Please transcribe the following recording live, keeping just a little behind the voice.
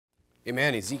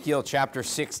Amen. Ezekiel chapter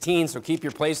 16. So keep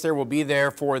your place there. We'll be there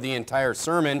for the entire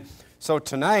sermon. So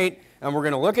tonight, we're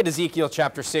going to look at Ezekiel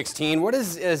chapter 16. What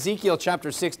is Ezekiel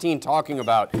chapter 16 talking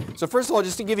about? So first of all,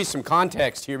 just to give you some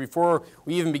context here before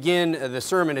we even begin the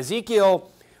sermon, Ezekiel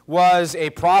was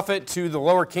a prophet to the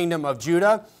lower kingdom of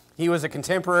Judah. He was a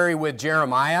contemporary with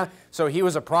Jeremiah. So he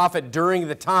was a prophet during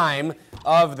the time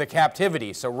of the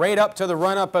captivity. So right up to the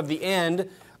run-up of the end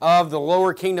of the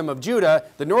lower kingdom of Judah.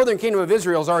 The northern kingdom of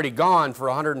Israel is already gone for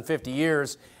 150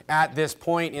 years at this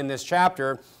point in this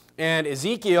chapter. And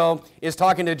Ezekiel is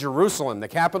talking to Jerusalem, the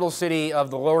capital city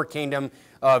of the lower kingdom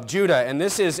of Judah. And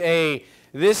this is a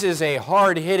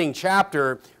hard-hitting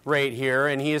chapter right here.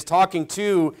 And he is talking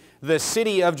to the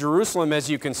city of Jerusalem, as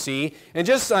you can see. And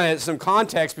just some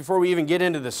context before we even get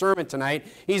into the sermon tonight,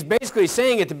 he's basically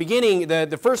saying at the beginning,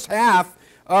 the first half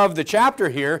of the chapter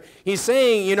here, he's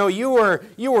saying, you know, you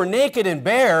were naked and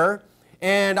bare,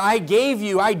 and I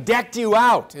decked you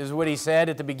out, is what he said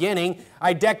at the beginning.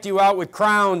 I decked you out with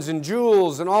crowns and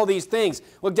jewels and all these things.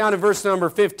 Look down at verse number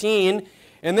 15.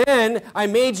 And then I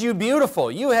made you beautiful.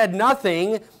 You had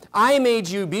nothing. I made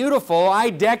you beautiful. I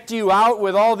decked you out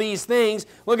with all these things.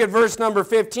 Look at verse number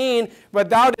 15. But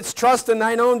thou didst trust in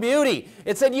thine own beauty.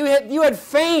 It said you had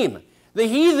fame. The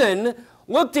heathen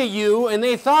looked at you and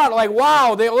they thought, like,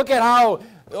 wow, look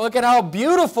at how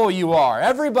beautiful you are.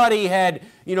 Everybody had,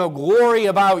 glory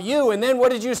about you. And then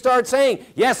what did you start saying?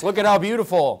 Yes, look at how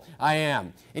beautiful I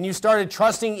am. And you started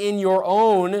trusting in your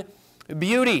own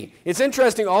beauty. It's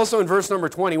interesting also in verse number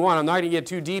 21. I'm not going to get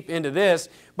too deep into this,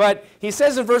 but he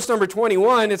says in verse number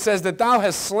 21, it says that thou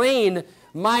hast slain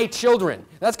my children.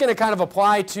 That's going to kind of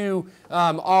apply to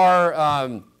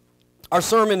our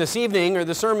sermon this evening, or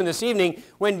the sermon this evening,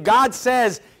 when God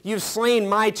says, you've slain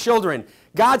my children.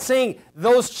 God's saying,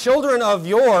 those children of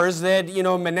yours that,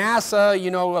 Manasseh,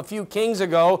 a few kings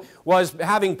ago, was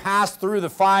having passed through the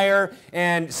fire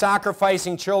and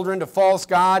sacrificing children to false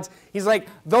gods. He's like,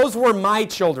 those were my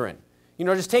children.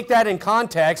 Just take that in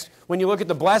context. When you look at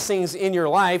the blessings in your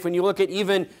life, when you look at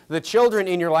even the children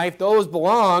in your life, those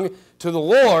belong to the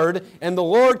Lord, and the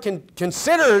Lord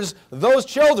considers those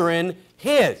children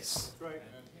His.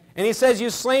 And He says,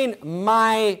 you've slain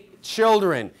my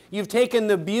children. You've taken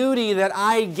the beauty that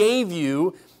I gave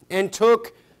you and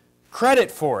took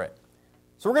credit for it.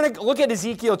 So we're going to look at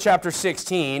Ezekiel chapter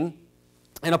 16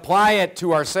 and apply it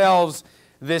to ourselves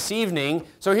this evening.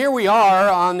 So here we are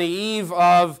on the eve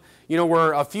of,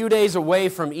 we're a few days away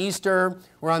from Easter.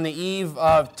 We're on the eve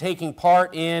of taking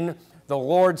part in the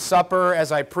Lord's Supper,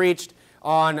 as I preached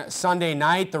on Sunday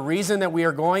night. The reason that we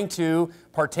are going to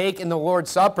partake in the Lord's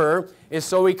Supper is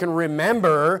so we can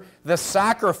remember the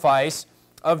sacrifice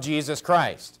of Jesus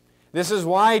Christ. This is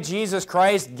why Jesus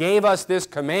Christ gave us this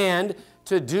command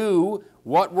to do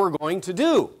what we're going to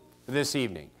do this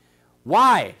evening.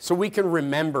 Why? So we can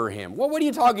remember Him. Well, what are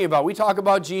you talking about? We talk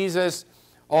about Jesus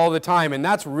all the time, and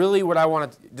that's really what I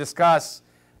want to discuss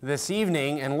this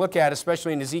evening and look at,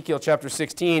 especially in Ezekiel chapter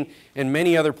 16 and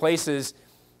many other places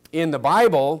in the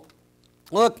Bible.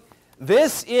 Look, I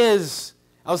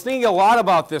was thinking a lot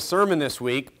about this sermon this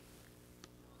week.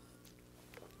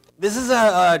 This is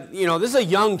a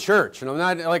young church, and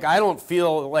I don't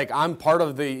feel like I'm part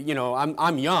of the,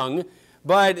 I'm young,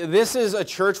 but this is a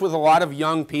church with a lot of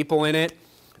young people in it.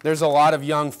 There's a lot of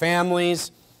young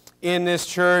families in this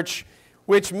church,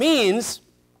 which means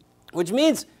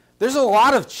there's a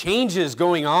lot of changes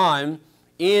going on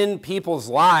in people's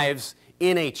lives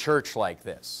in a church like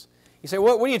this. You say,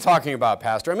 what are you talking about,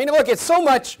 Pastor? I mean, look, it's so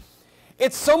much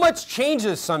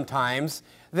changes sometimes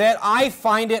that I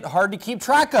find it hard to keep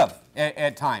track of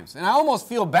at times. And I almost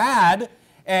feel bad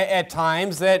at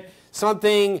times that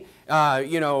something,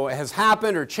 has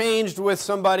happened or changed with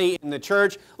somebody in the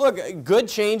church. Look, good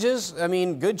changes,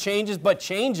 but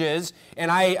changes, and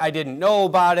I didn't know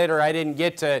about it, or I didn't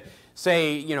get to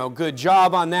say, good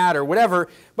job on that or whatever.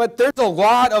 But there's a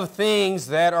lot of things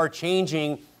that are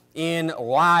changing in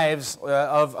lives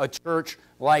of a church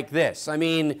like this. I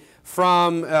mean,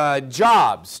 from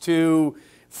jobs to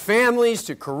families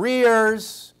to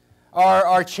careers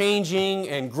are changing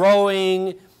and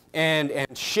growing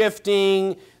and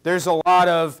shifting. There's a lot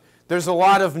of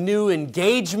new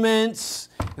engagements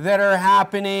that are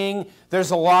happening.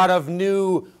 There's a lot of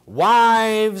new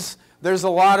wives. There's a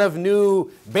lot of new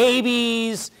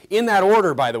babies, in that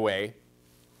order, by the way.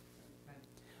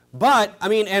 But,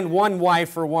 and one wife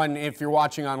for one, if you're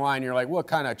watching online, you're like, what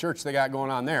kind of church they got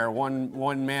going on there?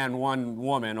 One man, one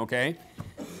woman, okay?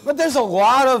 But there's a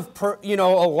lot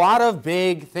of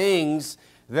big things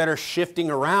that are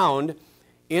shifting around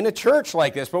in a church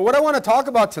like this. But what I want to talk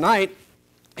about tonight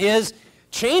is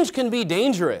change can be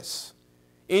dangerous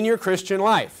in your Christian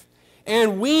life.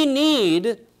 And we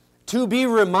need to be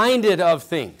reminded of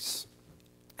things.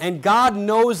 And God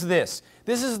knows this.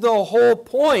 This is the whole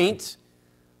point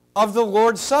of the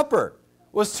Lord's Supper,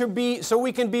 was to be, so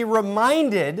we can be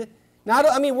reminded,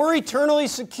 we're eternally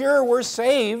secure, we're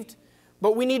saved,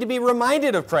 but we need to be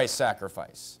reminded of Christ's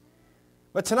sacrifice.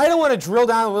 But tonight I want to drill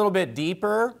down a little bit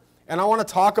deeper, and I want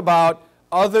to talk about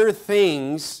other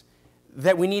things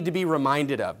that we need to be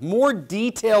reminded of. More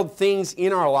detailed things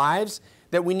in our lives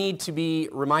that we need to be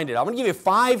reminded of. I'm going to give you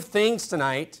 5 things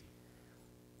tonight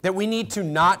that we need to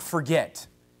not forget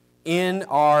in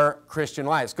our Christian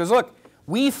lives. Because look,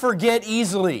 we forget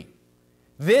easily.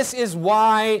 This is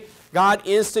why God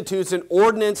institutes an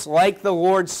ordinance like the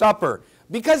Lord's Supper.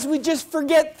 Because we just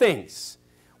forget things.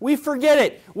 We forget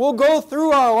it. We'll go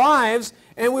through our lives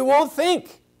and we won't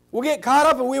think. We'll get caught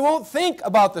up and we won't think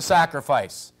about the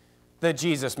sacrifice that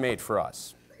Jesus made for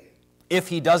us. If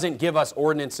He doesn't give us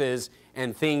ordinances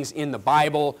and things in the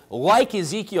Bible, like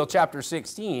Ezekiel chapter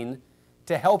 16,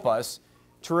 to help us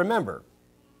to remember.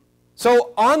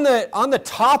 So on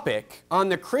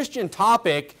the Christian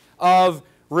topic of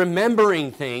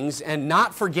remembering things and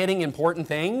not forgetting important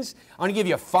things, I'm going to give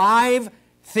you 5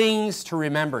 things to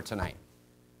remember tonight.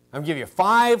 I'm going to give you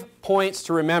 5 points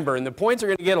to remember, and the points are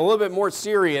going to get a little bit more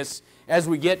serious as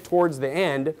we get towards the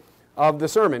end of the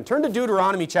sermon. Turn to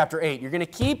Deuteronomy chapter 8. You're going to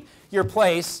keep your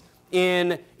place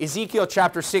in Ezekiel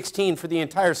chapter 16 for the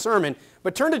entire sermon,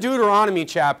 but turn to Deuteronomy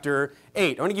chapter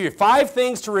 8. I want to give you 5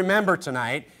 things to remember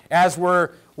tonight as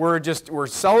we're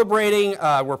celebrating,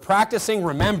 we're practicing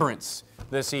remembrance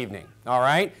this evening. All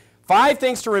right? 5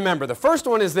 things to remember. The first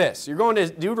one is this. You're going to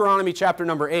Deuteronomy chapter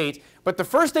number 8, but the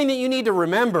first thing that you need to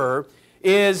remember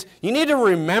is you need to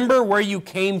remember where you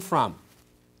came from.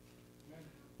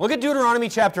 Look at Deuteronomy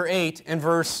chapter 8 and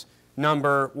verse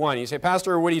number 1. You say,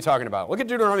 Pastor, what are you talking about? Look at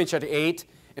Deuteronomy chapter 8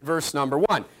 and verse number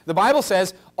 1. The Bible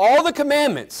says, all the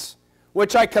commandments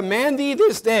which I command thee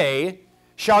this day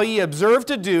shall ye observe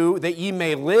to do, that ye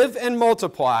may live and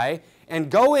multiply, and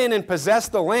go in and possess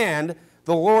the land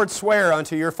the Lord sware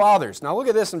unto your fathers. Now look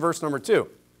at this in verse number 2.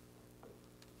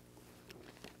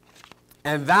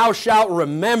 And thou shalt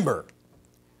remember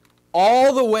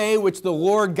all the way which the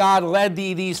Lord God led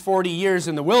thee these 40 years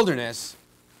in the wilderness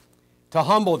to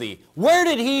humble thee. What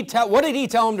did he tell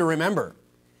them to remember?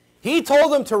 He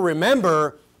told them to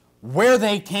remember where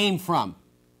they came from.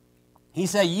 He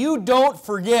said, you don't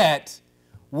forget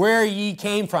where ye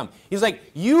came from. He's like,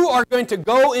 you are going to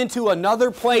go into another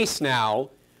place now,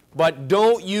 but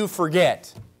don't you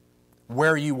forget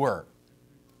where you were.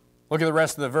 Look at the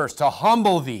rest of the verse. To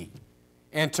humble thee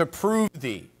and to prove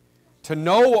thee, to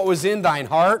know what was in thine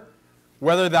heart,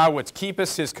 whether thou wouldst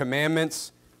keepest his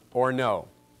commandments or no.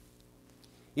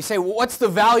 You say, well, what's the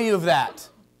value of that?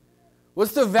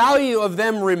 What's the value of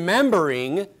them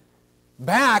remembering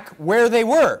back where they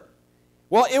were?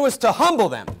 Well, it was to humble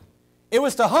them. It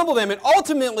was to humble them, and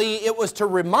ultimately it was to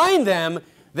remind them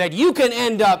that you can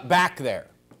end up back there.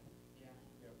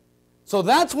 So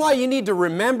that's why you need to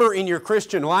remember in your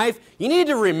Christian life, you need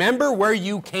to remember where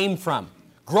you came from.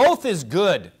 Growth is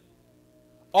good.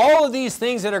 All of these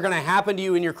things that are going to happen to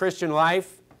you in your Christian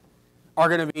life are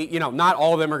going to be, not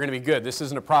all of them are going to be good. This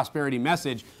isn't a prosperity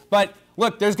message. But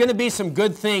look, there's going to be some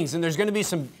good things, and there's going to be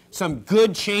some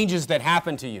good changes that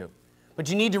happen to you. But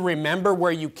you need to remember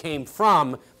where you came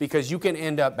from, because you can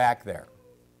end up back there.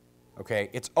 Okay?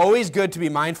 It's always good to be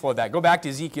mindful of that. Go back to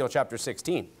Ezekiel chapter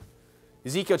 16.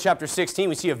 Ezekiel chapter 16,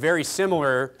 we see a very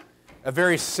similar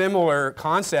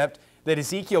concept that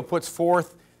Ezekiel puts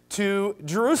forth to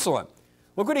Jerusalem.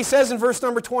 Look what he says in verse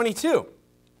number 22.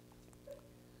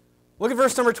 Look at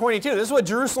verse number 22. This is what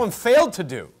Jerusalem failed to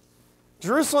do.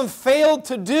 Jerusalem failed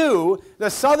to do, the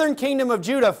southern kingdom of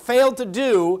Judah failed to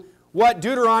do what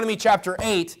Deuteronomy chapter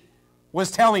 8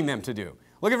 was telling them to do.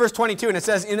 Look at verse 22, and it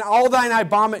says, In all thine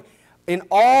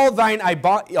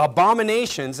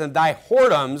abominations and thy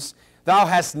whoredoms thou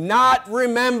hast not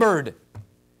remembered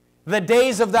the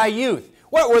days of thy youth.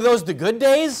 What, were those the good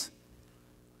days?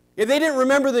 If they didn't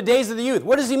remember the days of the youth,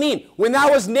 what does he mean? When thou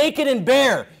was naked and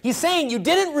bare. He's saying you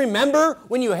didn't remember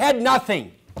when you had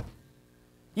nothing.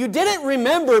 You didn't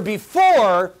remember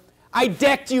before I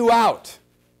decked you out.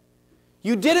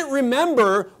 You didn't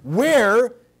remember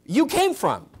where you came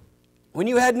from when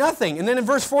you had nothing. And then in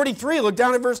verse 43, look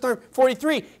down at verse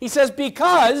 43, he says,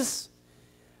 because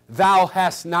thou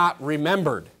hast not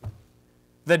remembered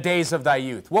the days of thy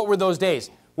youth. What were those days?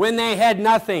 When they had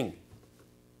nothing.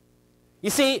 You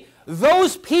see,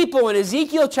 those people in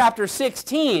Ezekiel chapter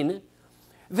 16,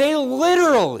 they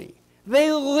literally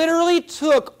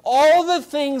took all the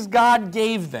things God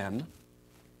gave them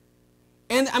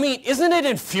And I mean, isn't it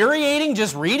infuriating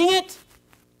just reading it?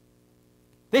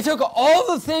 They took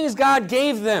all the things God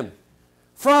gave them,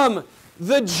 from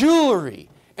the jewelry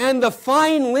and the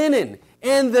fine linen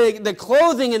and the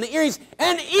clothing and the earrings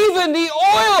and even the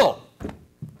oil,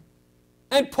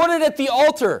 and put it at the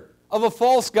altar of a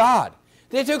false god.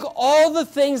 They took all the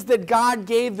things that God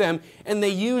gave them and they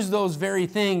used those very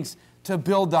things to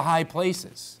build the high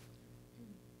places,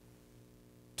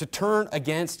 to turn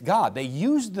against God. They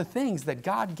used the things that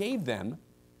God gave them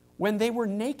when they were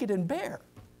naked and bare.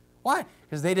 Why?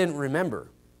 Because they didn't remember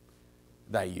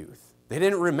thy youth. They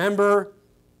didn't remember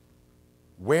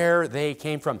where they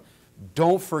came from.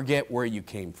 Don't forget where you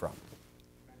came from,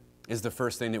 is the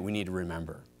first thing that we need to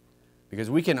remember. Because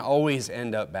we can always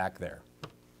end up back there.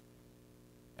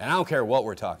 And I don't care what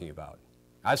we're talking about.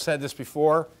 I've said this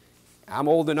before. I'm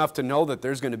old enough to know that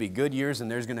there's going to be good years and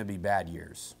there's going to be bad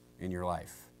years in your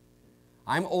life.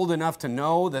 I'm old enough to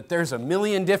know that there's a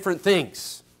million different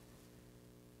things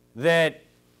that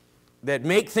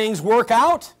make things work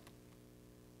out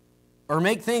or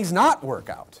make things not work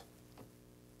out.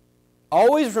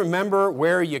 Always remember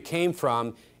where you came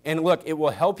from, and look, it will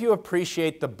help you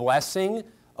appreciate the blessing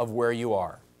of where you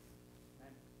are.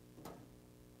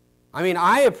 I mean,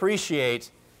 I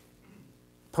appreciate,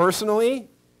 personally,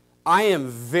 I am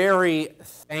very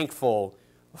thankful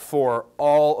for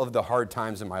all of the hard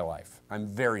times in my life. I'm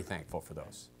very thankful for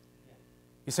those.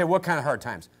 You say, what kind of hard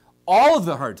times? All of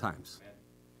the hard times.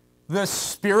 The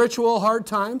spiritual hard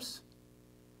times,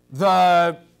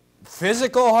 the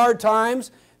physical hard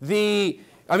times,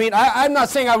 I'm not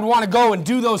saying I would want to go and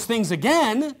do those things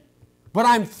again, but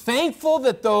I'm thankful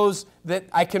that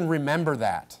I can remember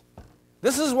that.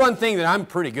 This is one thing that I'm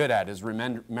pretty good at, is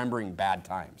remembering bad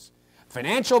times.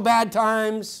 Financial bad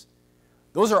times,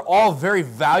 those are all very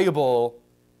valuable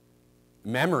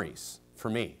memories for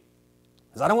me.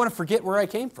 Because I don't want to forget where I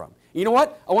came from. You know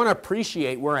what? I want to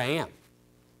appreciate where I am.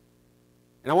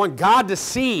 And I want God to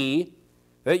see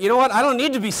that, you know what? I don't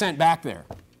need to be sent back there.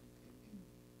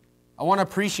 I want to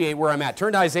appreciate where I'm at.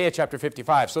 Turn to Isaiah chapter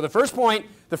 55. So the first point,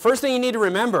 the first thing you need to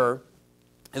remember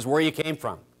is where you came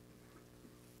from.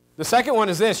 The second one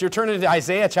is this. You're turning to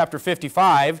Isaiah chapter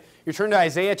 55. You're turning to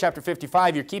Isaiah chapter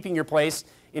 55. You're keeping your place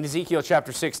in Ezekiel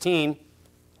chapter 16.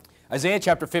 Isaiah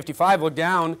chapter 55, look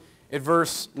down at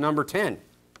verse number 10.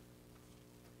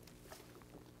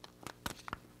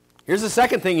 Here's the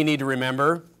second thing you need to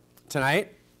remember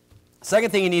tonight.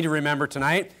 Second thing you need to remember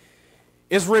tonight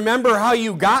is remember how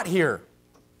you got here.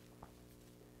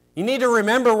 You need to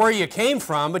remember where you came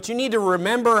from, but you need to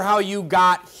remember how you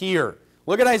got here.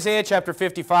 Look at Isaiah chapter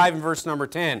 55 and verse number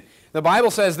 10. The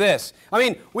Bible says this. I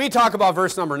mean, we talk about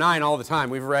verse number 9 all the time.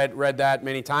 We've read that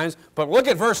many times. But look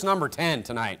at verse number 10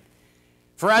 tonight.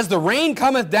 For as the rain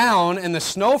cometh down and the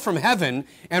snow from heaven,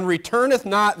 and returneth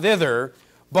not thither,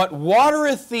 but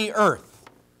watereth the earth,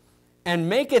 and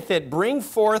maketh it bring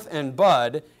forth and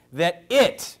bud, that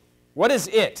it, what is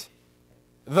it?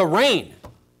 The rain,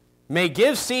 may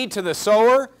give seed to the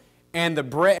sower, and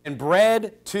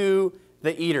bread to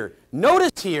the eater.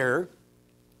 Notice here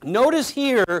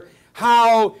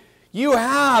how you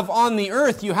have on the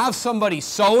earth, you have somebody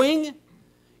sowing,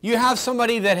 you have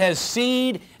somebody that has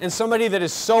seed, and somebody that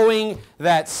is sowing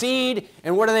that seed.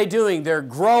 And what are they doing? They're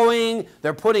growing,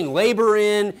 they're putting labor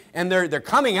in, and they're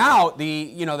coming out.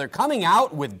 They're coming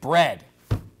out with bread.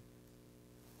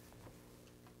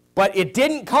 But it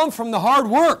didn't come from the hard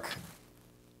work.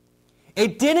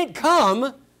 It didn't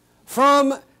come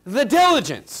from the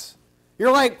diligence.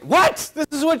 You're like, what? This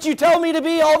is what you tell me to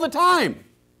be all the time.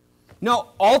 No,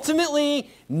 ultimately,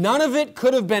 none of it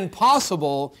could have been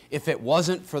possible if it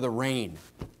wasn't for the rain.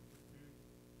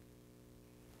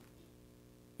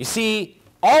 You see,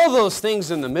 all those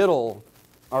things in the middle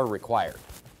are required.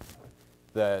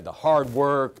 The hard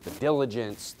work, the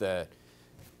diligence,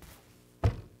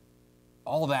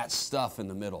 all that stuff in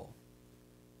the middle.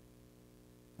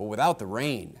 But without the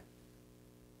rain,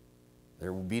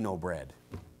 there will be no bread.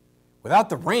 Without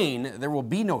the rain, there will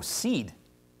be no seed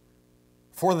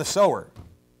for the sower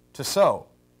to sow.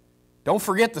 Don't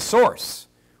forget the source.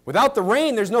 Without the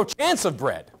rain, there's no chance of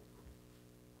bread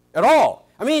at all.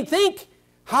 I mean, think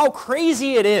how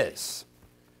crazy it is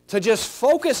to just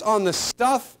focus on the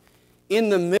stuff in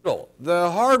the middle,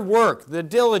 the hard work, the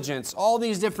diligence, all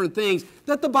these different things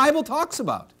that the Bible talks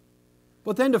about,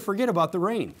 but then to forget about the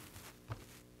rain.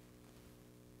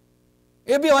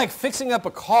 It'd be like fixing up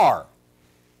a car.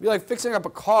 It'd be like fixing up a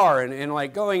car and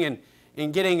like going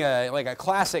and getting a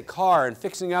classic car and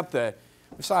fixing up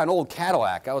we saw an old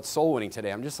Cadillac out soul winning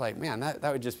today. I'm just like, man, that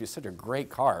would just be such a great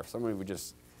car if somebody would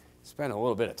just spend a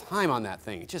little bit of time on that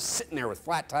thing. It's just sitting there with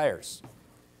flat tires.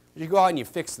 You go out and you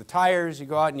fix the tires. You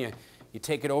go out and you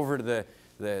take it over to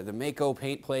the Mako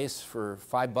paint place for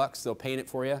 $5. They'll paint it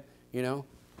for you, you know.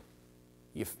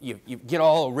 You get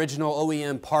all original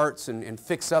OEM parts and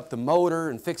fix up the motor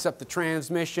and fix up the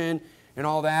transmission and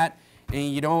all that,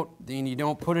 and you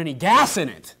don't put any gas in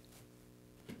it.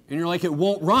 And you're like, it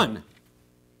won't run.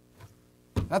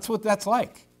 That's what that's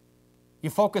like. You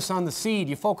focus on the seed,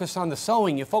 you focus on the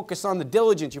sowing, you focus on the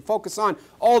diligence, you focus on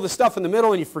all the stuff in the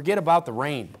middle, and you forget about the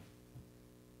rain.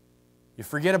 You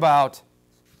forget about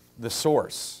the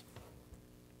source.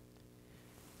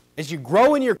 As you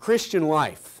grow in your Christian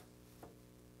life,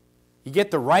 you get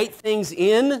the right things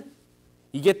in,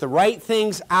 you get the right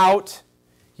things out,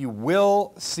 you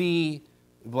will see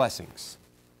blessings.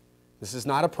 This is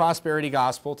not a prosperity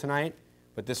gospel tonight,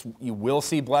 but you will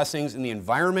see blessings in the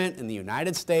environment in the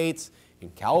United States, in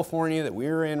California that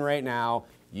we're in right now.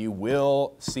 You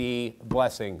will see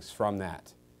blessings from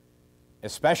that.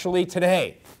 Especially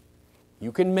today.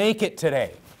 You can make it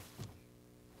today.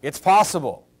 It's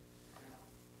possible.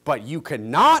 But you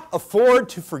cannot afford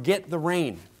to forget the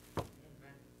rain.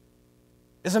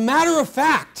 As a matter of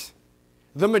fact,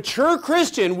 the mature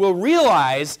Christian will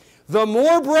realize the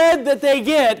more bread that they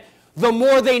get, the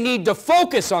more they need to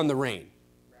focus on the rain.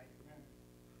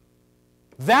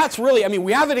 That's really,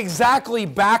 we have it exactly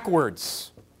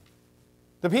backwards.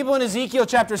 The people in Ezekiel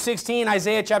chapter 16,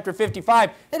 Isaiah chapter 55,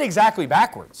 it's exactly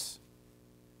backwards.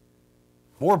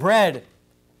 More bread,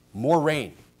 more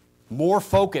rain. More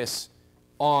focus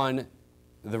on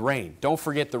the rain. Don't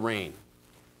forget the rain.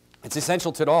 It's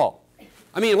essential to it all.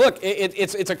 Look,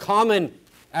 it's a common,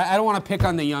 I don't want to pick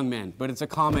on the young men, but it's a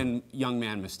common young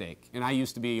man mistake. And I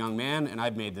used to be a young man, and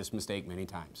I've made this mistake many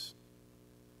times.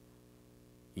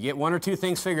 You get one or two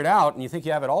things figured out, and you think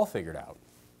you have it all figured out.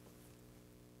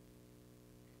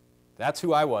 That's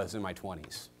who I was in my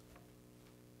 20s.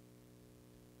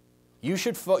 You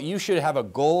should have a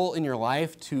goal in your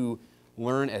life to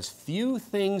learn as few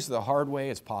things the hard way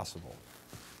as possible.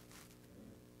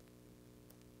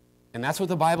 And that's what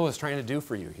the Bible is trying to do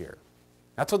for you here.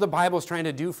 That's what the Bible is trying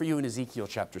to do for you in Ezekiel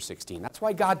chapter 16. That's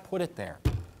why God put it there.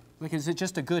 Like, is it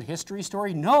just a good history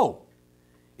story? No.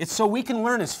 It's so we can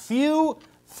learn as few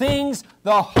things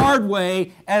the hard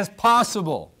way as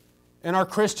possible in our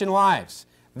Christian lives.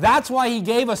 That's why He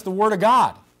gave us the Word of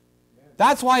God.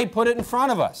 That's why He put it in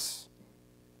front of us.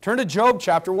 Turn to Job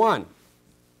chapter 1.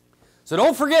 So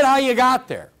don't forget how you got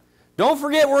there. Don't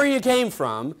forget where you came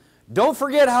from. Don't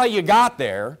forget how you got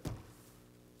there.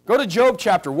 Go to Job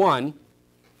chapter 1.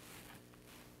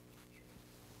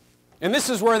 And this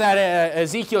is where that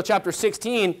Ezekiel chapter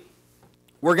 16,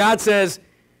 where God says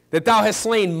that thou hast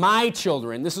slain my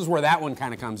children. This is where that one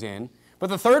kind of comes in. But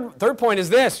the third point is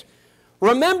this.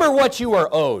 Remember what you are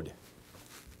owed.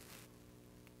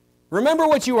 Remember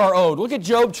what you are owed. Look at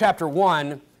Job chapter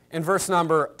 1 and verse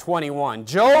number 21.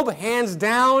 Job, hands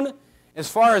down, as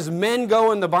far as men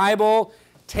go in the Bible,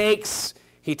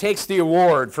 he takes the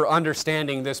award for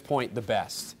understanding this point the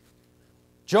best.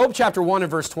 Job chapter 1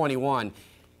 and verse 21.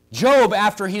 Job,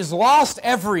 after he's lost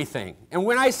everything, and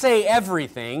when I say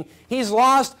everything, he's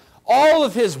lost all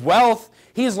of his wealth,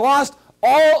 he's lost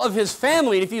all of his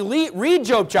family. And if you read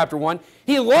Job chapter 1,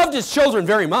 he loved his children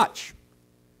very much.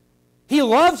 He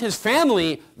loved his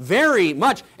family very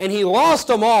much, and he lost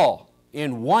them all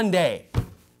in one day.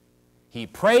 He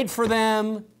prayed for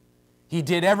them. He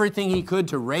did everything he could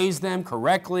to raise them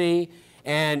correctly,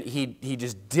 and he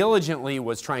just diligently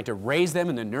was trying to raise them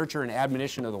in the nurture and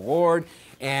admonition of the Lord,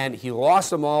 and he lost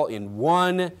them all in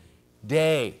one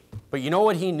day. But you know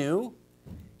what he knew?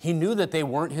 He knew that they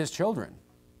weren't his children.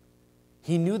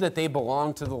 He knew that they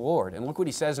belonged to the Lord. And look what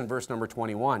he says in verse number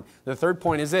 21. The third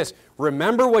point is this.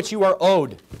 Remember what you are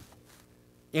owed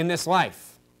in this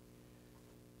life.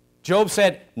 Job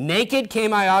said, naked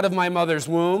came I out of my mother's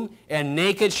womb, and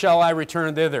naked shall I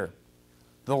return thither.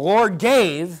 The Lord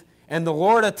gave, and the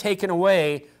Lord hath taken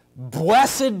away.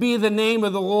 Blessed be the name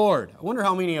of the Lord. I wonder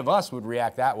how many of us would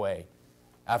react that way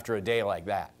after a day like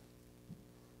that.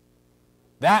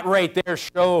 That right there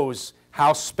shows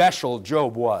how special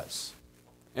Job was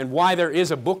and why there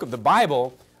is a book of the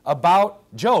Bible about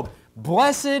Job.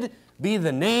 Blessed be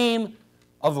the name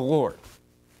of the Lord.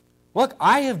 Look,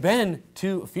 I have been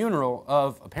to a funeral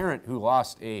of a parent who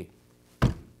lost a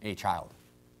child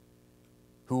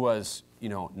who was,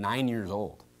 9 years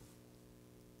old.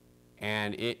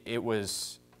 And it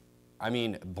was,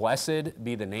 blessed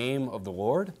be the name of the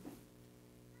Lord.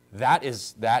 That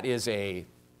is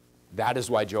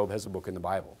why Job has a book in the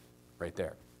Bible, right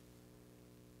there.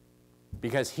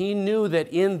 Because he knew that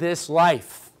in this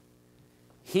life,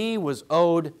 he was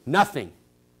owed nothing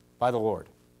by the Lord.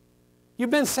 You've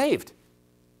been saved.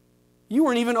 You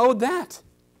weren't even owed that.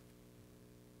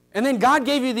 And then God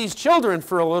gave you these children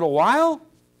for a little while.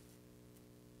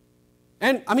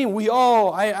 And, I mean, we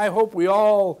all, I hope we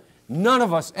all, none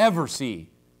of us ever see.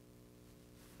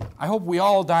 I hope we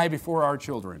all die before our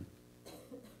children.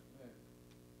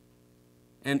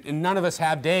 And none of us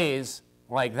have days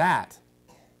like that.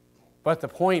 But the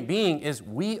point being is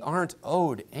we aren't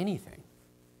owed anything.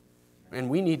 And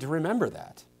we need to remember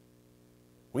that.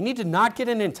 We need to not get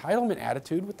an entitlement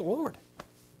attitude with the Lord.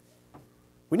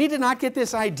 We need to not get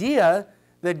this idea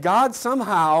that God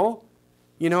somehow,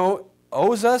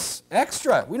 owes us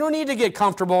extra. We don't need to get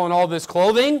comfortable in all this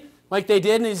clothing like they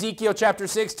did in Ezekiel chapter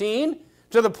 16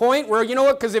 to the point where, you know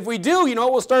what, because if we do, you know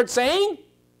what we'll start saying?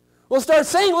 We'll start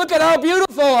saying, look at how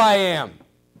beautiful I am.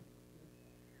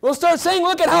 We'll start saying,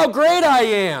 look at how great I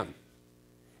am.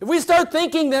 If we start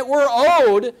thinking that we're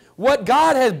owed what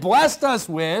God has blessed us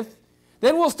with,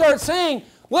 then we'll start saying,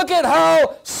 look at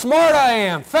how smart I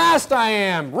am, fast I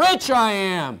am, rich I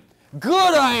am, good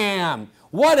I am,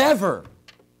 whatever.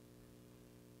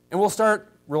 And we'll start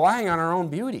relying on our own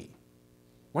beauty.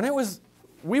 When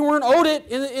we weren't owed it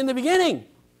in the beginning.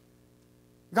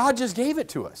 God just gave it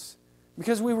to us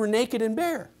because we were naked and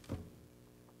bare.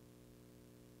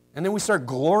 And then we start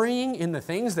glorying in the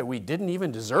things that we didn't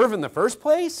even deserve in the first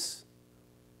place.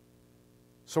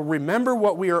 So remember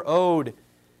what we are owed,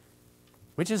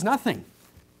 which is nothing.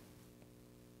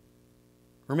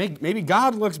 Or maybe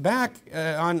God looks back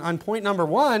on point number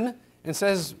 1 and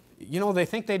says, they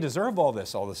think they deserve all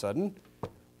this all of a sudden.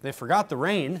 They forgot the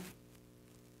rain.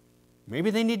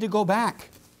 Maybe they need to go back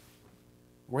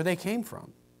where they came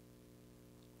from.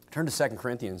 Turn to 2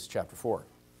 Corinthians chapter 4.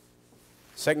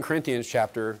 2 Corinthians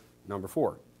chapter number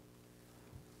 4.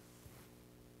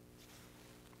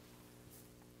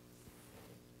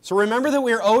 So remember that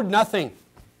we are owed nothing.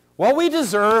 What we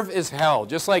deserve is hell,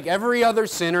 just like every other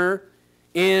sinner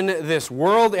in this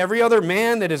world, every other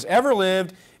man that has ever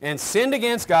lived and sinned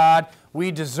against God.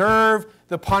 We deserve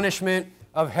the punishment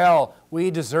of hell.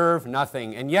 We deserve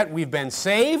nothing. And yet we've been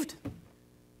saved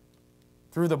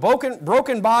through the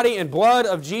broken body and blood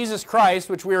of Jesus Christ,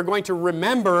 which we are going to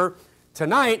remember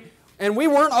tonight, and we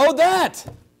weren't owed that.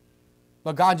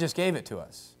 But God just gave it to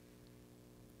us.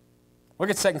 Look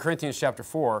at 2 Corinthians chapter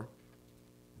 4.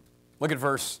 Look at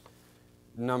verse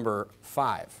number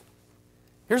 5.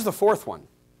 Here's the fourth one.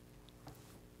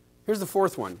 Here's the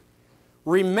fourth one.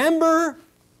 Remember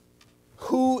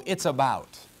who it's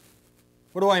about.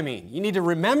 What do I mean? You need to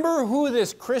remember who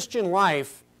this Christian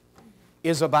life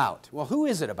is about. Well, who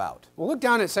is it about? Well, look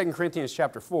down at 2 Corinthians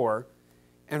chapter 4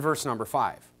 and verse number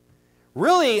 5.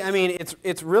 Really, I mean,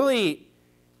 it's really,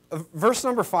 verse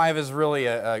number 5 is really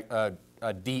a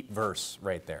deep verse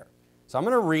right there. So I'm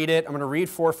going to read it. I'm going to read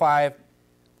 4, 5. I'm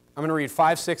going to read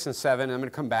 5, 6, and 7, and I'm going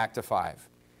to come back to 5.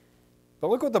 But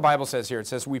look what the Bible says here. It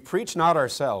says, we preach not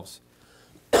ourselves,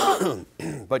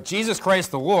 but Jesus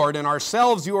Christ the Lord, and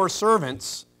ourselves your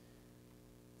servants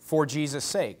for Jesus'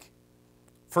 sake.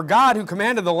 For God, who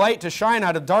commanded the light to shine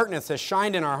out of darkness, has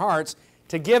shined in our hearts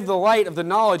to give the light of the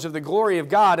knowledge of the glory of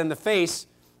God in the face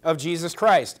of Jesus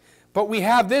Christ. But we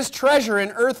have this treasure in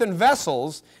earthen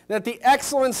vessels, that the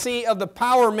excellency of the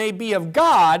power may be of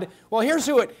God. Well, here's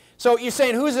who it... So you're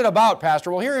saying, who's it about,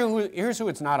 Pastor? Well, here's who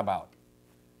it's not about.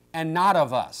 And not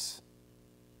of us.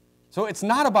 So it's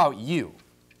not about you.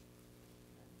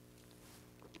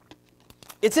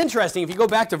 It's interesting, if you go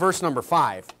back to verse number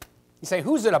 5, you say,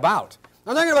 who's it about?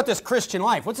 I'm talking about this Christian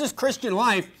life. What's this Christian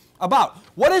life about?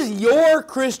 What is your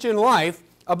Christian life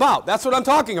about? That's what I'm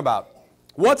talking about.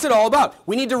 What's it all about?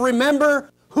 We need to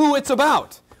remember who it's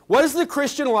about. What is the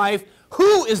Christian life?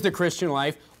 Who is the Christian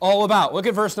life all about? Look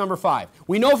at verse number 5.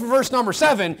 We know from verse number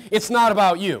 7, it's not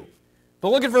about you. But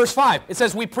look at verse 5. It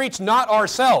says, we preach not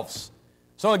ourselves.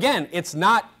 So again, it's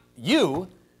not you,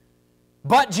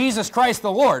 but Jesus Christ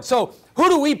the Lord. So who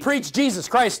do we preach Jesus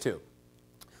Christ to?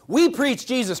 We preach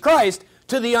Jesus Christ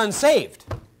to the unsaved,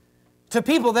 to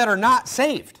people that are not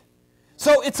saved.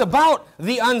 So it's about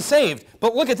the unsaved.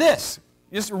 But look at this.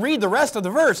 Just read the rest of the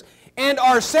verse. And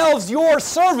ourselves your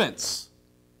servants.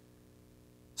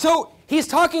 So he's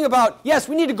talking about, yes,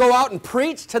 we need to go out and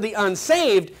preach to the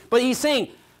unsaved, but he's saying,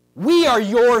 we are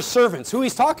your servants.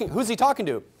 Who's he talking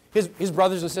to? His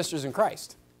brothers and sisters in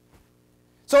Christ.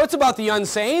 So it's about the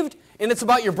unsaved, and it's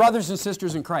about your brothers and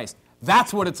sisters in Christ.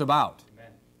 That's what it's about.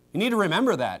 Amen. You need to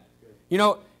remember that.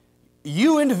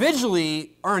 You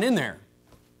individually aren't in there.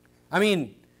 I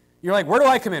mean, you're like, where do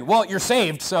I come in? Well, you're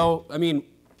saved, so, I mean,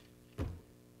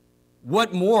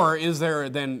 what more is there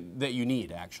than that you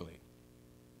need, actually?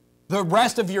 The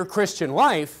rest of your Christian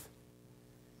life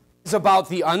is about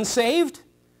the unsaved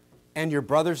and your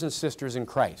brothers and sisters in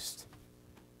Christ.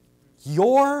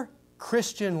 Your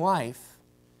Christian life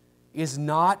is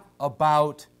not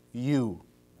about you.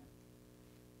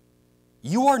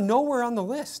 You are nowhere on the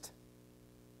list.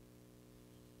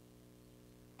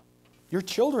 Your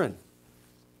children.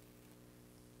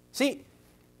 See,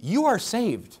 you are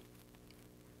saved.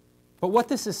 But what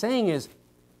this is saying is,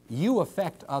 you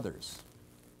affect others.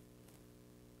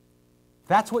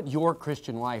 That's what your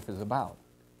Christian life is about.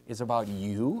 It's about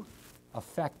you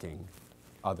affecting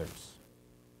others.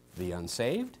 The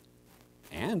unsaved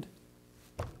and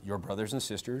your brothers and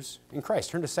sisters in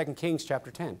Christ. Turn to 2 Kings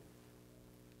chapter 10.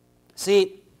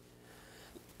 See,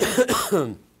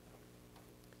 the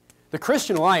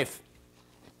Christian life,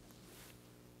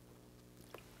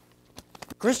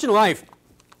 here's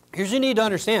what you need to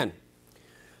understand.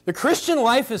 The Christian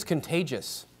life is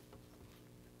contagious.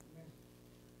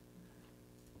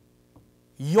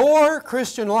 Your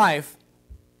Christian life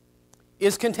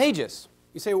is contagious.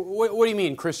 You say, what do you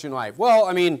mean Christian life? Well,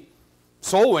 I mean,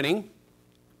 soul winning.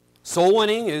 Soul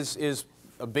winning is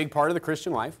a big part of the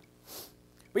Christian life.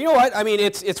 But you know what? I mean,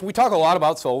 we talk a lot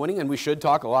about soul winning, and we should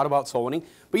talk a lot about soul winning.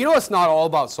 But you know it's not all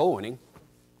about soul winning.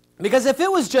 Because if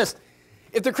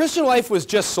the Christian life was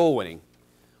just soul winning,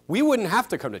 we wouldn't have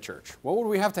to come to church. What would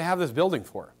we have to have this building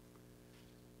for?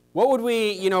 What would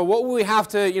we have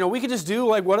to, we could just do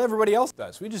like what everybody else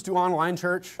does. We just do online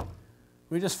church.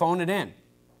 We just phone it in.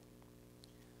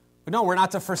 But no, we're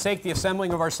not to forsake the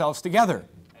assembling of ourselves together.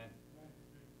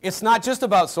 It's not just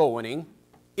about soul winning.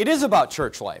 It is about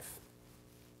church life.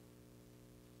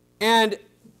 And,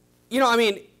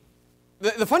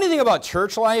 the funny thing about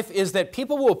church life is that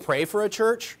people will pray for a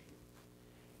church,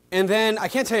 and then, I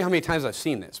can't tell you how many times I've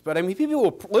seen this, but people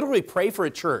will literally pray for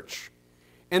a church,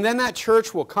 and then that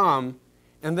church will come,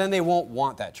 and then they won't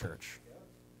want that church.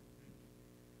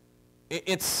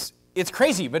 It's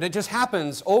crazy, but it just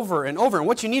happens over and over. And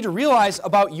what you need to realize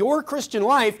about your Christian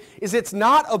life is it's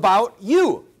not about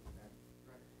you.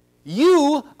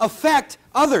 You affect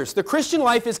others. The Christian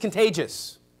life is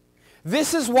contagious.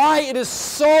 This is why it is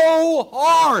so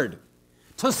hard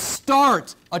to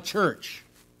start a church.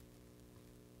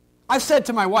 I've said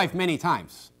to my wife many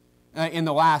times in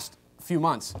the last few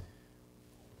months,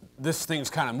 this thing's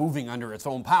kind of moving under its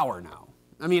own power now.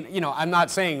 I mean, I'm not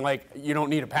saying like you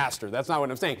don't need a pastor. That's not what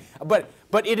I'm saying. But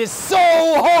it is so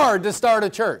hard to start a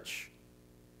church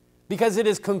because it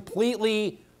is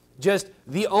completely just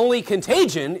the only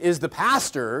contagion is the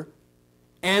pastor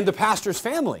and the pastor's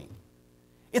family.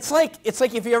 It's like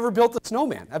if you ever built a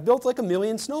snowman. I've built like 1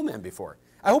 million snowmen before.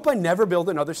 I hope I never build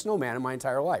another snowman in my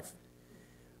entire life.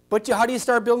 But how do you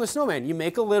start building a snowman? You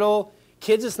make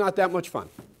kids, it's not that much fun.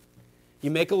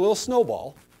 You make a little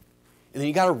snowball, and then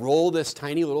you got to roll this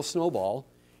tiny little snowball,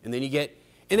 and then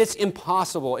and it's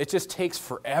impossible. It just takes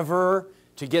forever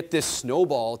to get this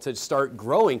snowball to start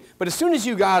growing. But as soon as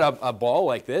you got a ball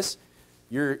like this,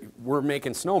 we're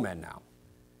making snowmen now.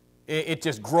 It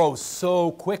just grows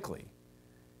so quickly.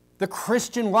 The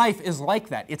Christian life is like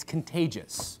that. It's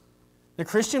contagious. The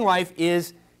Christian life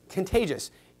is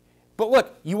contagious. But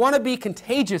look, you want to be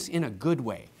contagious in a good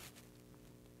way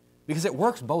because it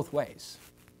works both ways.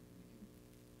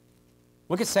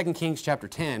 Look at 2 Kings chapter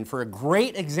 10 for a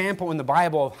great example in the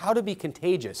Bible of how to be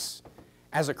contagious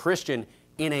as a Christian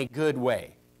in a good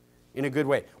way. In a good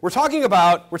way. We're talking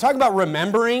about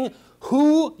remembering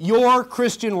who your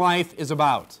Christian life is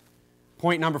about.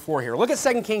 Point number 4 here. Look at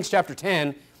 2 Kings chapter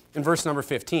 10 and verse number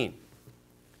 15.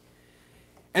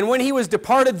 And when he was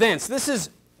departed thence, this is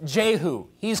Jehu.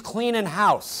 He's cleaning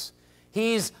house.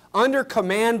 He's under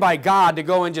command by God to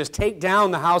go and just take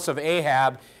down the house of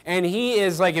Ahab. And he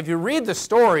is like, if you read the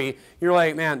story, you're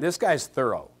like, man, this guy's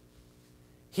thorough.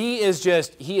 He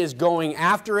is going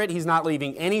after it. He's not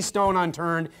leaving any stone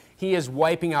unturned. He is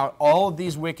wiping out all of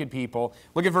these wicked people.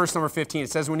 Look at verse number 15. It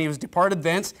says, when he was departed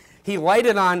thence, he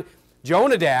lighted on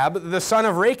Jonadab, the son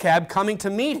of Rechab, coming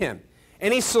to meet him.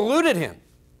 And he saluted him.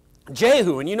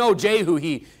 Jehu, and you know Jehu,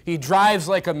 he drives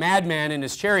like a madman in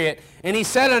his chariot, and he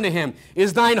said unto him,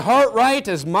 is thine heart right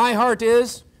as my heart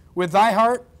is with thy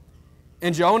heart?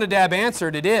 And Jonadab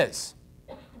answered, it is.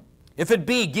 If it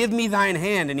be, give me thine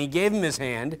hand. And he gave him his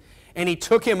hand, and he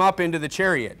took him up into the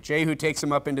chariot. Jehu takes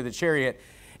him up into the chariot.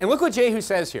 And look what Jehu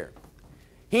says here.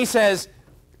 He says,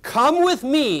 come with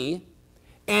me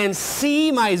and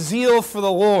see my zeal for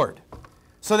the Lord.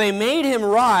 So they made him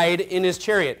ride in his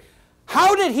chariot.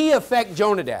 How did he affect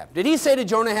Jonadab? Did he say to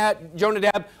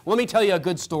Jonadab, let me tell you a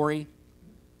good story?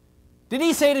 Did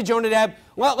he say to Jonadab,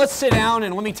 well, let's sit down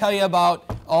and let me tell you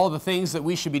about all the things that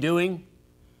we should be doing?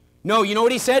 No, you know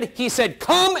what he said? He said,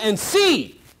 come and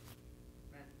see.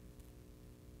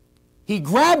 He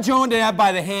grabbed Jonadab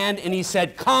by the hand and he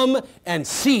said, come and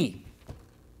see.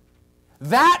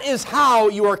 That is how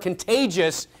you are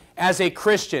contagious as a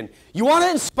Christian. You want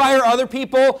to inspire other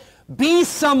people? Be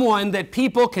someone that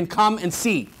people can come and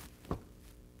see.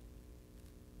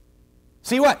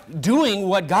 See what? Doing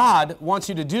what God wants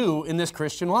you to do in this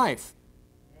Christian life.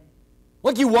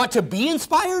 Look, you want to be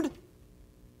inspired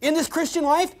in this Christian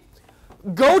life?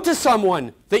 Go to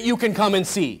someone that you can come and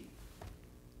see.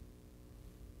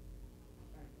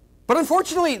 But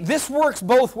unfortunately, this works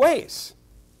both ways.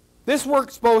 This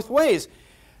works both ways.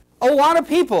 A lot of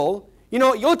people,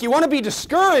 look, you want to be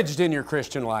discouraged in your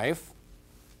Christian life,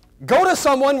 go to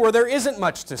someone where there isn't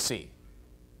much to see,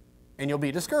 and you'll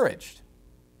be discouraged.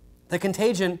 The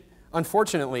contagion,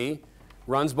 unfortunately,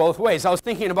 runs both ways. I was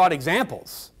thinking about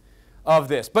examples of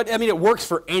this, but it works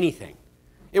for anything.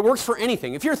 It works for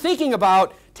anything. If you're thinking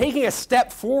about taking a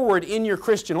step forward in your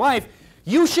Christian life,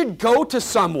 you should go to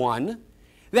someone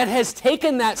that has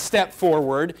taken that step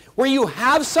forward, where you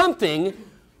have something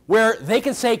where they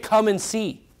can say, come and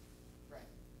see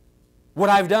what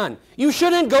I've done. You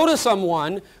shouldn't go to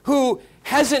someone who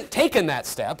hasn't taken that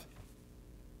step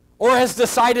or has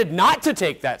decided not to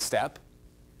take that step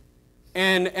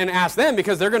and ask them,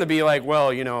 because they're going to be like, well,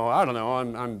 I don't know,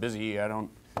 I'm busy, I don't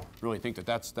really think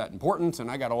that's that important,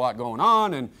 and I got a lot going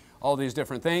on and all these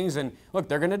different things. And look,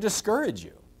 they're going to discourage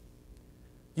you.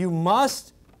 You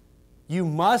must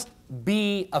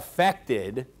be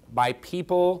affected by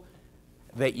people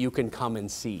that you can come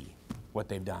and see what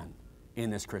they've done in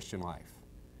this Christian life.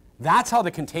 That's how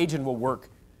the contagion will work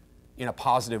in a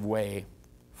positive way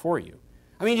for you.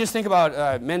 Just think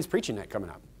about men's preaching night coming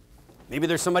up. Maybe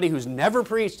there's somebody who's never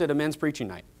preached at a men's preaching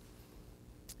night.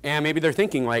 And maybe they're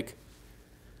thinking like,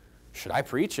 should I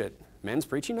preach at men's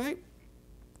preaching night?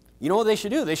 You know what they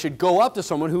should do? They should go up to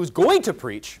someone who's going to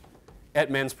preach at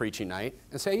men's preaching night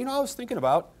and say, I was thinking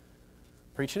about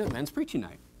preaching at men's preaching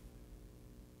night.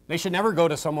 They should never go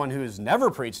to someone who's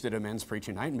never preached at a men's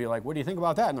preaching night and be like, what do you think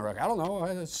about that? And they're like, I don't know,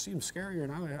 it seems scary,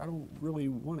 and I don't really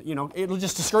want to, it'll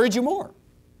just discourage you more.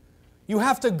 You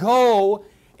have to go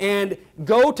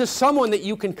to someone that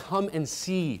you can come and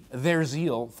see their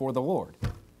zeal for the Lord,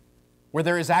 where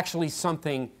there is actually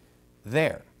something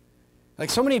there. Like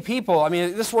so many people,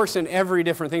 this works in every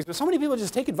different thing, but so many people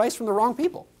just take advice from the wrong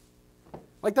people.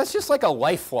 Like that's just like a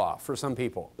life flaw for some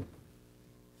people.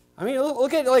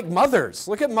 Look at mothers.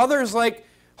 Look at mothers like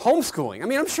homeschooling.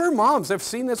 I'm sure moms have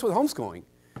seen this with homeschooling.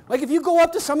 Like if you go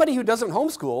up to somebody who doesn't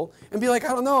homeschool and be like, I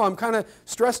don't know, I'm kind of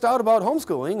stressed out about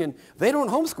homeschooling, and they don't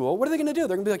homeschool, what are they going to do?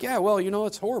 They're going to be like, yeah, well,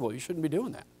 it's horrible. You shouldn't be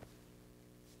doing that.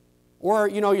 Or,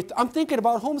 I'm thinking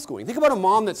about homeschooling. Think about a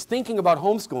mom that's thinking about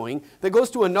homeschooling that goes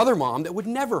to another mom that would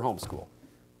never homeschool.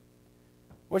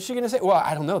 What's she going to say? Well,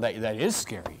 I don't know. That is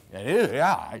scary. That is,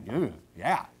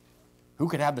 yeah. Who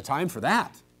could have the time for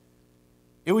that?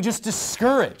 It would just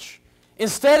discourage.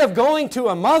 Instead of going to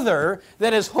a mother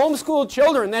that has homeschooled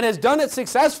children, that has done it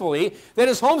successfully, that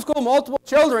has homeschooled multiple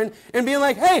children, and being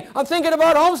like, hey, I'm thinking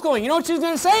about homeschooling. You know what she's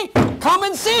going to say? Come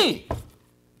and see.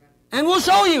 And we'll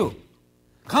show you.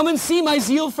 Come and see my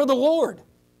zeal for the Lord.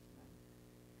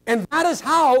 And that is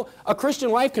how a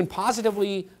Christian life can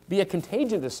positively be a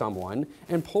contagion to someone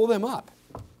and pull them up.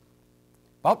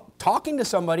 About talking to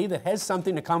somebody that has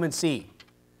something to come and see.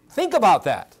 Think about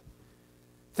that.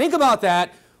 Think about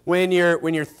that when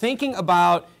you're thinking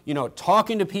about,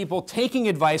 talking to people, taking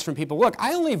advice from people. Look,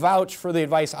 I only vouch for the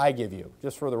advice I give you,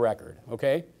 just for the record,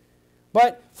 okay?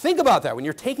 But think about that. When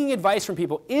you're taking advice from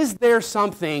people, is there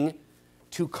something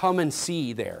to come and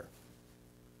see there?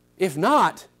 If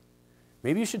not,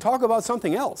 maybe you should talk about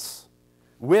something else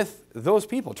with those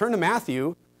people. Turn to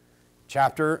Matthew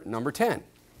chapter number 10.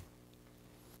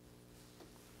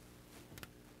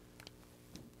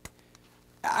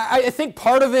 I think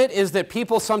part of it is that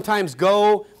people sometimes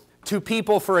go to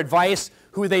people for advice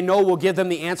who they know will give them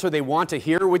the answer they want to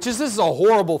hear, which is this is a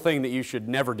horrible thing that you should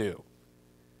never do.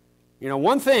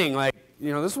 One thing,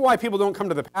 this is why people don't come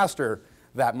to the pastor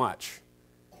that much.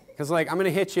 Because, I'm going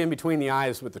to hit you in between the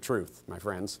eyes with the truth, my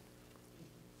friends.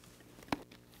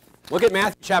 Look at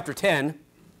Matthew chapter 10.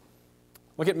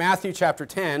 Look at Matthew chapter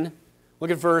 10. Look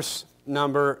at verse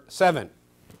number 7.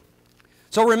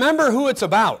 So remember who it's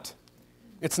about.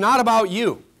 It's not about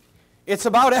you. It's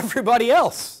about everybody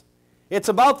else. It's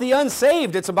about the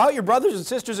unsaved. It's about your brothers and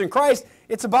sisters in Christ.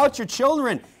 It's about your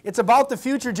children. It's about the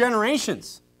future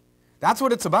generations. That's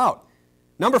what it's about.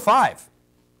 Number 5.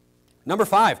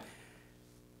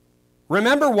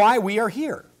 Remember why we are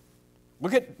here.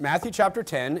 Look at Matthew chapter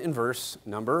 10 and verse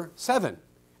number 7.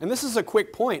 And this is a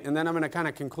quick point, and then I'm going to kind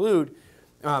of conclude,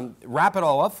 wrap it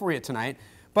all up for you tonight.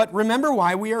 But remember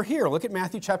why we are here. Look at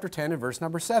Matthew chapter 10 and verse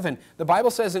number 7. The Bible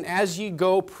says, and as ye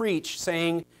go preach,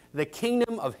 saying, the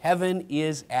kingdom of heaven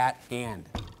is at hand.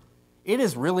 It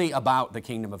is really about the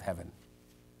kingdom of heaven.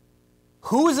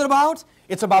 Who is it about?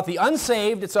 It's about the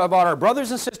unsaved. It's about our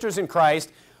brothers and sisters in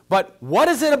Christ. But what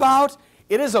is it about?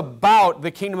 It is about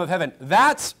the kingdom of heaven.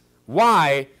 That's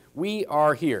why we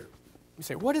are here. You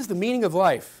say, what is the meaning of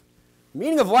life? The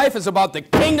meaning of life is about the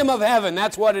kingdom of heaven.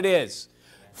 That's what it is.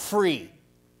 Free.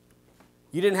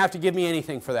 You didn't have to give me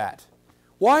anything for that.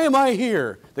 Why am I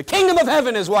here? The kingdom of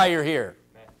heaven is why you're here.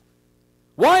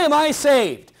 Why am I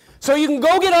saved? So you can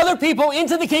go get other people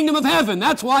into the kingdom of heaven.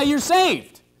 That's why you're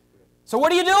saved. So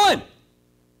what are you doing?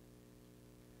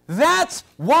 That's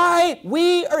why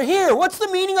we are here. What's the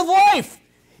meaning of life?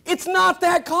 It's not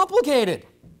that complicated.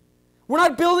 We're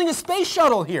not building a space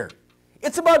shuttle here.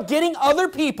 It's about getting other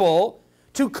people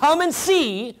to come and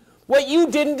see what you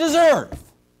didn't deserve.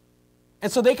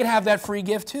 And so they can have that free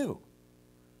gift too.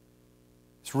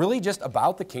 It's really just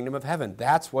about the kingdom of heaven.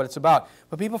 That's what it's about.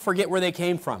 But people forget where they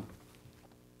came from.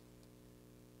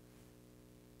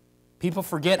 People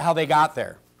forget how they got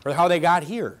there, or how they got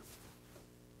here.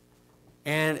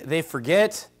 And they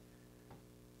forget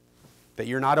that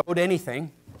you're not owed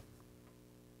anything.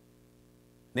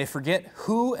 They forget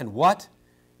who and what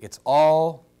it's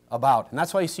all about. And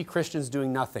that's why you see Christians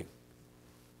doing nothing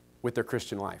with their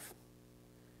Christian life.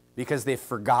 Because they've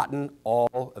forgotten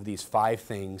all of these 5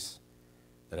 things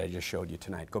that I just showed you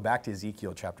tonight. Go back to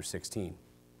Ezekiel chapter 16.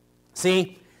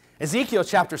 See, Ezekiel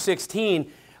chapter 16,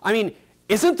 I mean,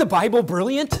 isn't the Bible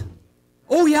brilliant?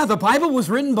 Oh yeah, the Bible was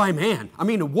written by man. I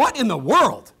mean, what in the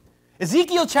world?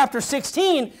 Ezekiel chapter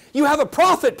 16, you have a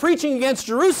prophet preaching against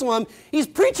Jerusalem. He's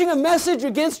preaching a message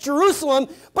against Jerusalem,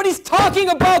 but he's talking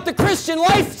about the Christian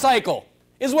life cycle,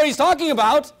 is what he's talking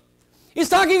about. He's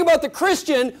talking about the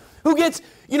Christian who gets,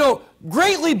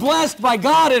 greatly blessed by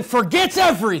God and forgets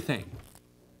everything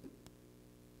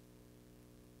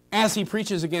as he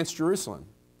preaches against Jerusalem.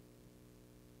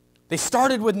 They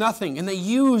started with nothing, and they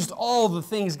used all the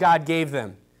things God gave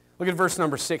them. Look at verse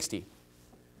number 60.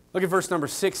 Look at verse number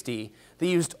 60. They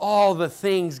used all the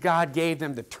things God gave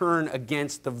them to turn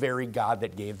against the very God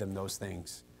that gave them those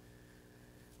things.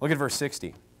 Look at verse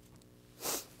 60.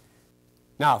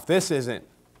 Now, if this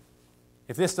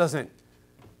doesn't,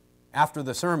 after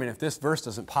the sermon, if this verse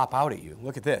doesn't pop out at you,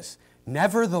 look at this.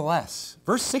 Nevertheless,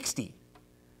 verse 60.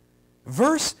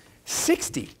 Verse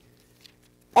 60.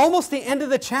 Almost the end of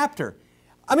the chapter.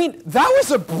 I mean, that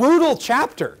was a brutal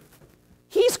chapter.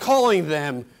 He's calling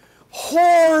them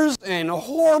whores and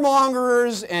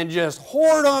whoremongers and just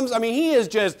whoredoms. I mean, he is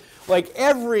just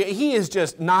he is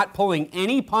just not pulling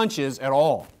any punches at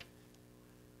all.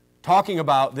 Talking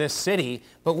about this city.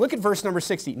 But look at verse number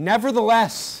 60.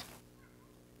 Nevertheless,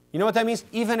 you know what that means?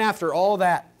 Even after all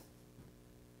that,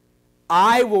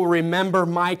 I will remember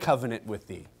my covenant with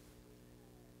thee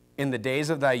in the days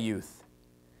of thy youth,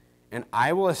 and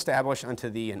I will establish unto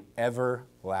thee an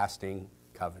everlasting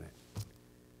covenant.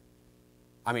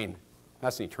 I mean,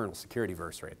 that's an eternal security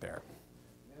verse right there.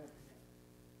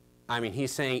 I mean,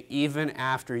 he's saying even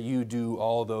after you do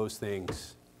all those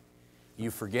things, you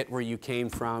forget where you came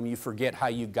from, you forget how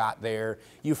you got there,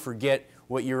 you forget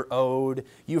what you're owed,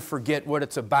 you forget what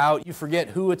it's about, you forget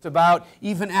who it's about.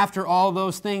 Even after all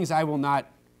those things, I will not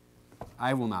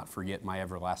forget my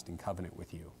everlasting covenant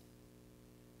with you.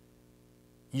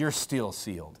 You're still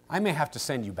sealed. I may have to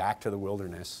send you back to the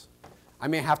wilderness. I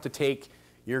may have to take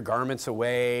your garments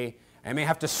away. I may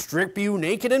have to strip you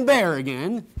naked and bare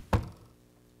again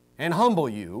and humble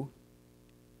you,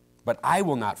 but I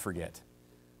will not forget.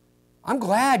 I'm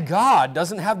glad God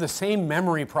doesn't have the same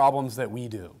memory problems that we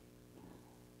do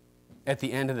at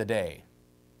the end of the day.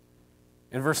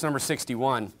 In verse number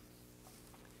 61,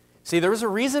 see, there was a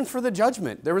reason for the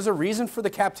judgment. There was a reason for the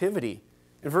captivity.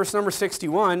 In verse number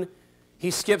 61, he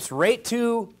skips right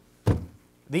to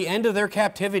the end of their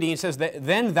captivity and says,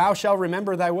 then thou shalt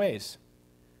remember thy ways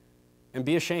and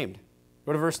be ashamed.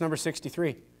 Go to verse number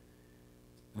 63.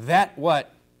 That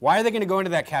what? Why are they going to go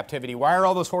into that captivity? Why are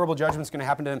all those horrible judgments going to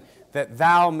happen to them? That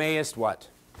thou mayest what?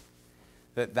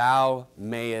 That thou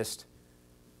mayest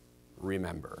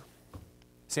remember.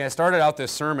 See, I started out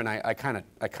this sermon, I kind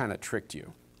of tricked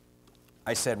you.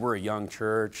 I said we're a young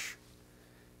church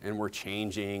and we're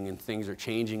changing and things are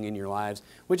changing in your lives,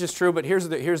 which is true, but here's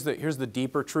the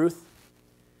deeper truth.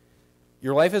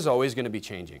 Your life is always going to be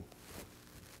changing.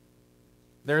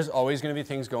 There's always going to be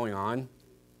things going on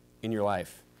in your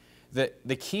life.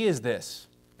 The key is this,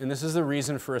 and this is the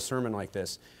reason for a sermon like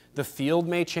this. The field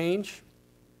may change,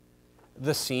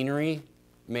 the scenery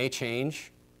may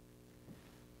change,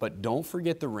 but don't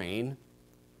forget the rain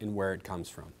and where it comes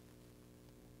from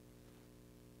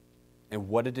and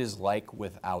what it is like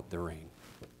without the rain.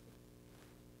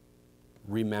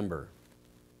 remember.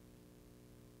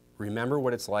 Remember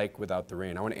what it's like without the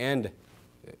rain. I want to end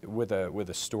with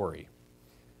a story.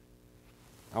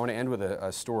 I want to end with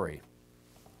a story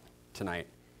tonight.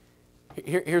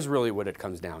 Here's really what it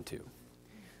comes down to.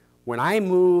 When I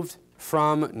moved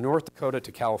from North Dakota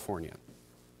to California,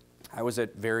 I was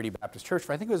at Verity Baptist Church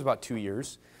for I think it was about 2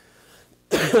 years.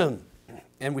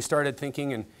 And we started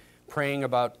thinking and praying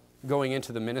about going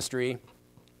into the ministry.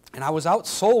 And I was out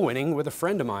soul winning with a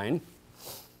friend of mine.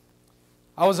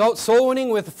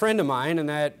 And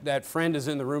that friend is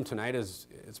in the room tonight. It's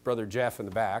Brother Jeff in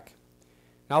the back.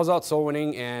 And I was out soul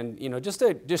winning, and just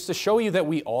to show you that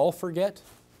we all forget.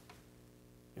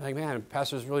 You're like, man,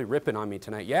 Pastor's really ripping on me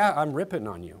tonight. Yeah, I'm ripping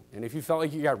on you. And if you felt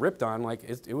like you got ripped on, like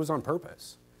it was on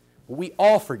purpose. But we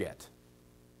all forget.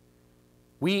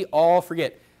 We all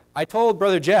forget. I told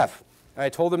Brother Jeff, I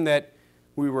told him that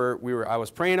I was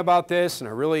praying about this, and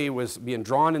I really was being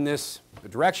drawn in this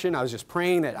direction. I was just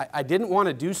praying that I didn't want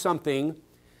to do somebody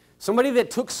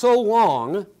that took so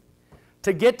long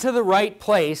to get to the right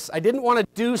place. I didn't want to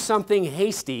do something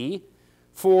hasty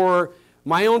for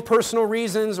my own personal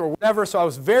reasons or whatever. So I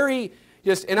was very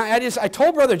I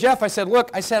told Brother Jeff, I said,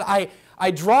 look,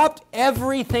 I dropped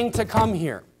everything to come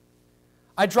here.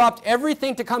 I dropped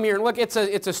everything to come here. And look, it's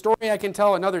a story I can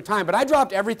tell another time, but I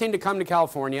dropped everything to come to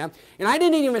California, and I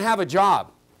didn't even have a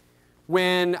job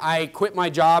when I quit my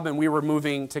job and we were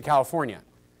moving to California.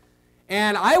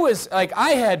 And I was like,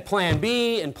 I had plan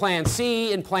B and plan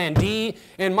C and plan D,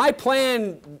 and my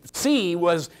plan C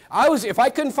was, if I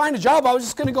couldn't find a job, I was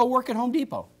just going to go work at Home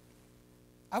Depot.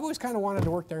 I've always kind of wanted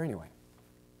to work there anyway.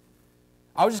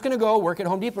 I was just going to go work at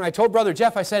Home Depot, and I told Brother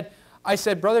Jeff, I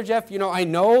said, Brother Jeff, I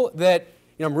know that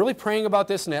I'm really praying about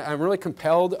this, and I'm really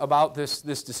compelled about this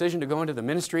decision to go into the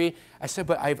ministry. I said,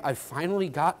 but I've finally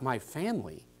got my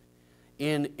family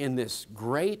in this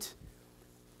great,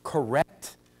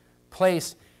 correct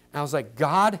place. And I was like,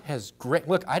 God has great.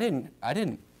 Look, I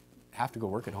didn't have to go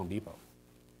work at Home Depot.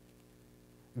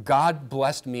 God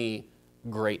blessed me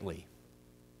greatly.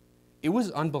 It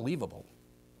was unbelievable.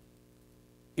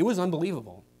 It was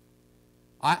unbelievable.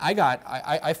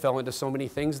 I fell into so many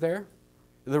things there.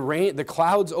 The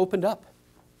clouds opened up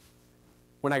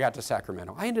when I got to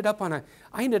Sacramento. I ended up on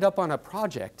a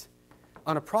project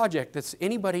that's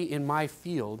anybody in my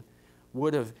field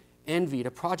would have envied.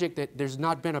 A project that there's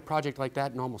not been a project like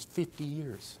that in almost 50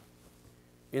 years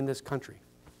in this country.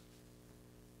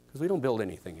 Because we don't build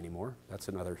anything anymore. That's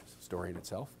another story in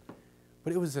itself.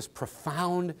 But it was this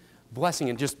profound blessing,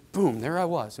 and just boom, there I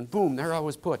was, and boom, there I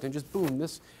was put, and just boom,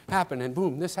 this happened, and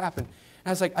boom, this happened. And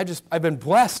I was like, I've been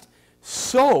blessed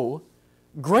so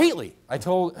greatly. I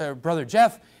told Brother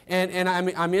Jeff, and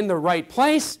I'm in the right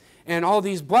place, and all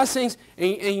these blessings.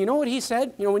 And you know what he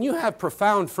said? When you have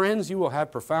profound friends, you will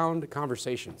have profound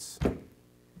conversations.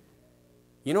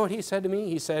 You know what he said to me?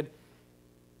 He said,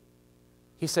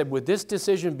 would this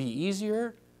decision be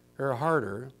easier or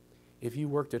harder if you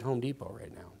worked at Home Depot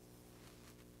right now?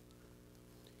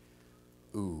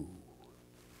 Ooh.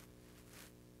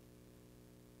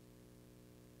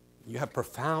 You have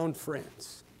profound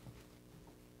friends.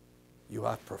 You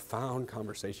have profound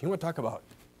conversation. You want to talk about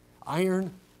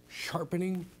iron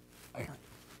sharpening iron?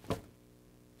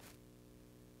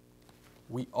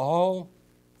 We all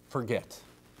forget.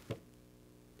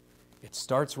 It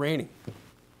starts raining.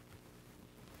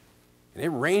 And it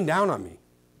rained down on me.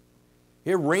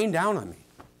 It rained down on me.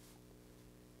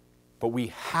 But we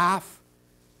have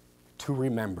to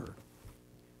remember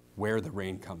where the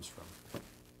rain comes from.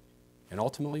 And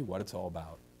ultimately what it's all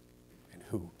about and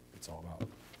who it's all about.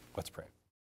 Let's pray.